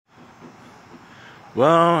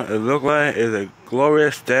Well, it looked like it's a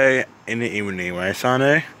glorious day in the evening, right,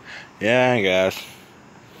 Sonic? Yeah, I guess.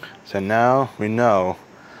 So now we know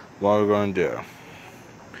what we're going to do.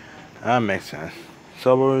 That makes sense.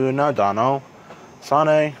 So what we're doing now, Donald?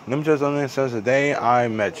 Sonic, let me tell you something since the day I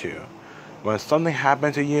met you. When something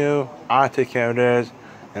happened to you, I take care of this,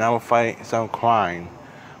 and I will fight some crime.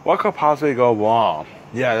 What could possibly go wrong?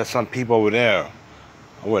 Yeah, there's some people over there.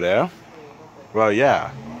 Over there? Well,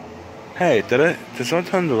 yeah. Hey, did someone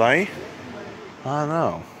turn the light? I don't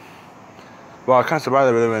know. Well, I can't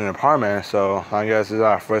survive living in an apartment, so I guess this is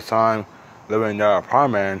our first time living in our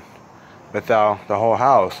apartment without the whole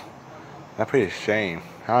house. That's pretty shame.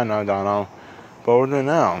 I know, Donald. But what we're doing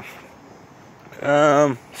now?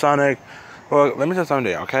 Sonic. Well, let me tell you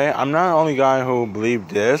something, okay? I'm not the only guy who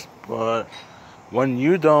believes this, but when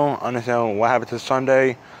you don't understand what happened to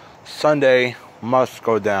Sunday, Sunday must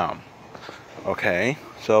go down. Okay?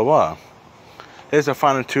 So what? It's the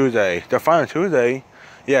final Tuesday. The final Tuesday?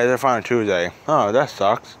 Yeah, it's the final Tuesday. Oh, that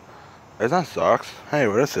sucks. That sucks. Hey,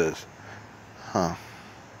 what is this? Huh.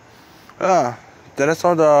 Then I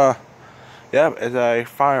saw the... Yep, it's a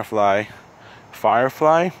firefly.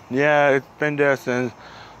 Firefly? Yeah, it's been there since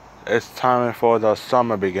it's time for the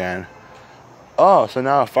summer began. Oh, so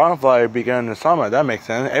now firefly began in the summer. That makes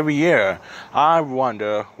sense. Every year. I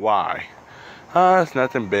wonder why. It's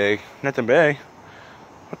nothing big. Nothing big.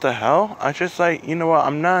 What the hell? I just like, you know what,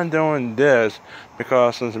 I'm not doing this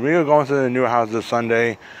because since we are going to the new house this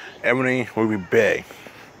Sunday, everything will be big.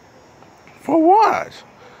 For what?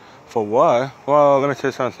 For what? Well, let me tell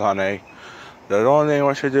you something, Sonic. The only thing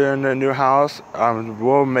we should do in the new house,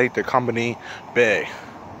 will make the company big.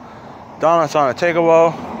 DonaldSonic, take a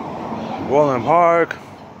roll. Rolling Park.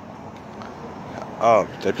 Oh,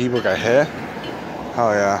 the people got hit?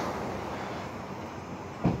 Oh, yeah.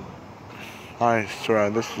 I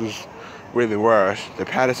swear, this is really worse. The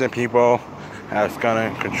Patterson people has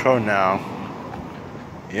gotten control now.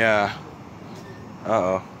 Yeah.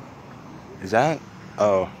 Uh-oh. Is that?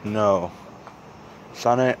 Oh, no.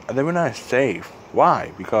 Sonic, they were not safe.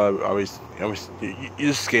 Why? Because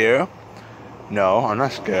you scared? No, I'm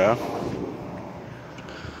not scared.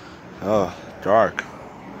 Oh, dark.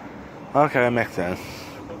 Okay, that makes sense.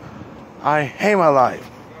 I hate my life.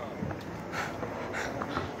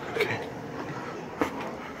 Okay.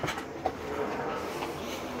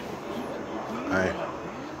 Alright.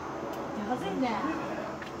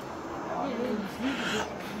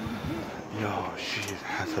 Yo, she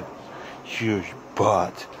has a huge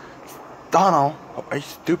butt. Donald, are you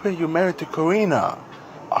stupid? You're married to Karina.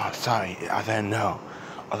 Oh, sorry, I didn't know.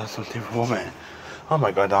 Oh, that's some different woman. Oh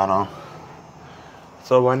my God, Donald.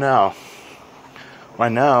 So what now?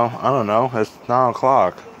 Right now, I don't know. It's 9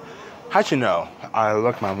 o'clock. How'd you know? I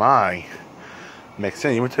looked my mind. Makes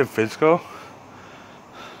sense. You went to the physical?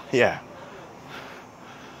 Yeah.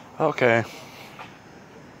 Okay.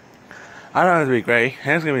 I know it's gonna be great.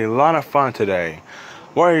 And it's gonna be a lot of fun today.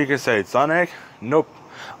 What are you gonna say, Sonic? Nope.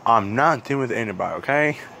 I'm not dealing with anybody,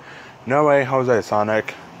 okay? No way, Jose,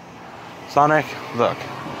 Sonic. Sonic, look.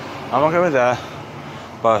 I'm okay with that.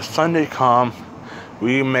 But Sunday come,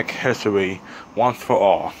 we make history once for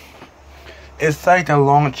all. It's like the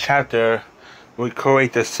long chapter, we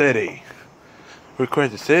create the city. We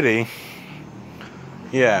create the city?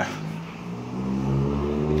 Yeah.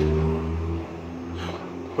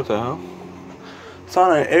 What the hell?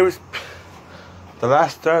 Sonic, it was the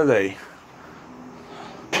last Thursday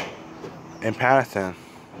in Patterson.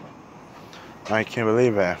 I can't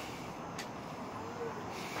believe it.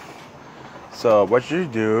 So, what you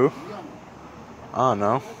do? I don't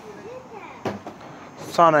know.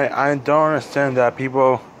 Sonic, I don't understand that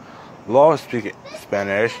people love speak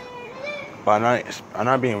Spanish, but I'm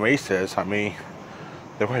not being racist. I mean,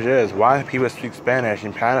 the question is, why do people speak Spanish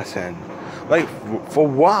in Patterson? Like, for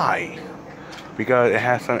why? Because it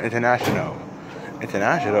has some international,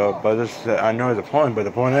 but this I know the point. But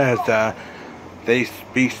the point is that they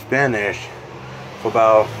speak Spanish for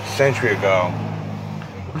about a century ago.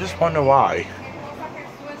 I just wonder why.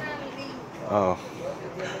 Oh,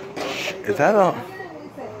 is that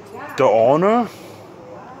the owner?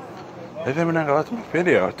 They never not allowed to make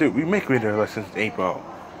video, dude. We make videos like since April.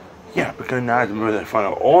 Yeah, because now I'm really find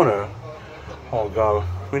an owner. Oh God,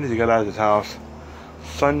 we need to get out of this house.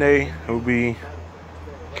 Sunday will be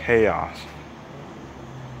chaos.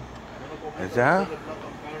 Is that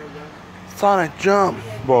Sonic jump?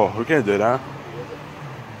 Whoa, we can't do that.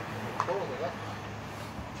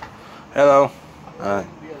 Hello.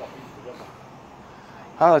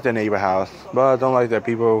 I like the neighbor house, but I don't like the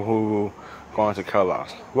people who go into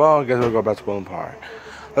colors. Well, I guess we'll go back to William Park.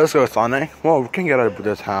 Let's go, Sonic. Well, we can get out of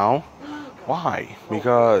this house. Why?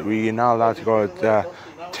 Because we're not allowed to go to that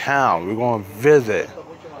town. We're going to visit.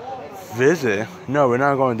 Visit? No, we're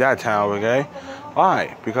not going to that town, okay?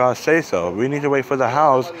 Why? Because say so. We need to wait for the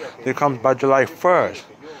house to come by July 1st.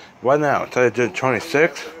 What now? Today the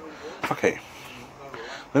 26th? Okay.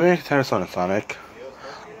 Let me tell you something, Sonic.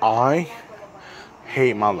 I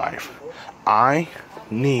hate my life. I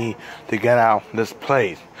need to get out of this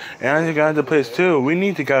place. And I need to get out of the place too. We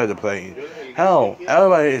need to get out of the place. Hell,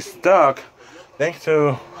 everybody is stuck thanks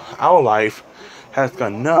to our life has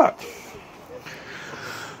gone nuts.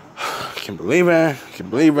 I can't believe it. I can't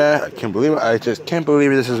believe it. I can't believe it. I just can't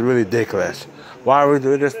believe it. This is really ridiculous. Why are we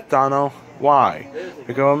doing this, Donald? Why?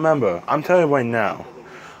 Because remember, I'm telling you right now,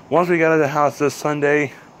 once we get out of the house this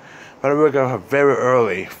Sunday, we're going to very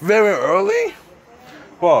early. Very early?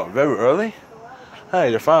 What? Very early?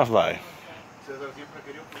 Hey, the firefly.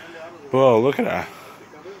 Whoa, look at that.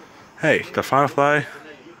 Hey, the firefly.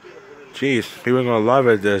 Jeez, people are gonna love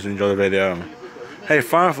it. Just enjoy the video. Hey,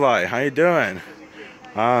 firefly, how you doing?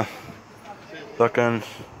 Looking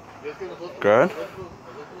good.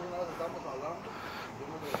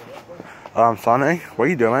 Sonic, what are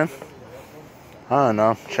you doing? I don't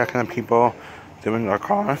know, checking the people doing their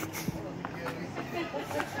car.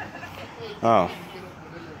 Oh,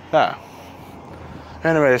 yeah.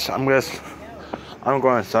 Anyways, I'm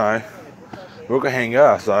going inside. We're gonna hang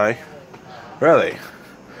out outside. Really?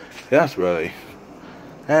 Yes, really.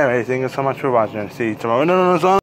 Anyway, thank you so much for watching. See you tomorrow. No,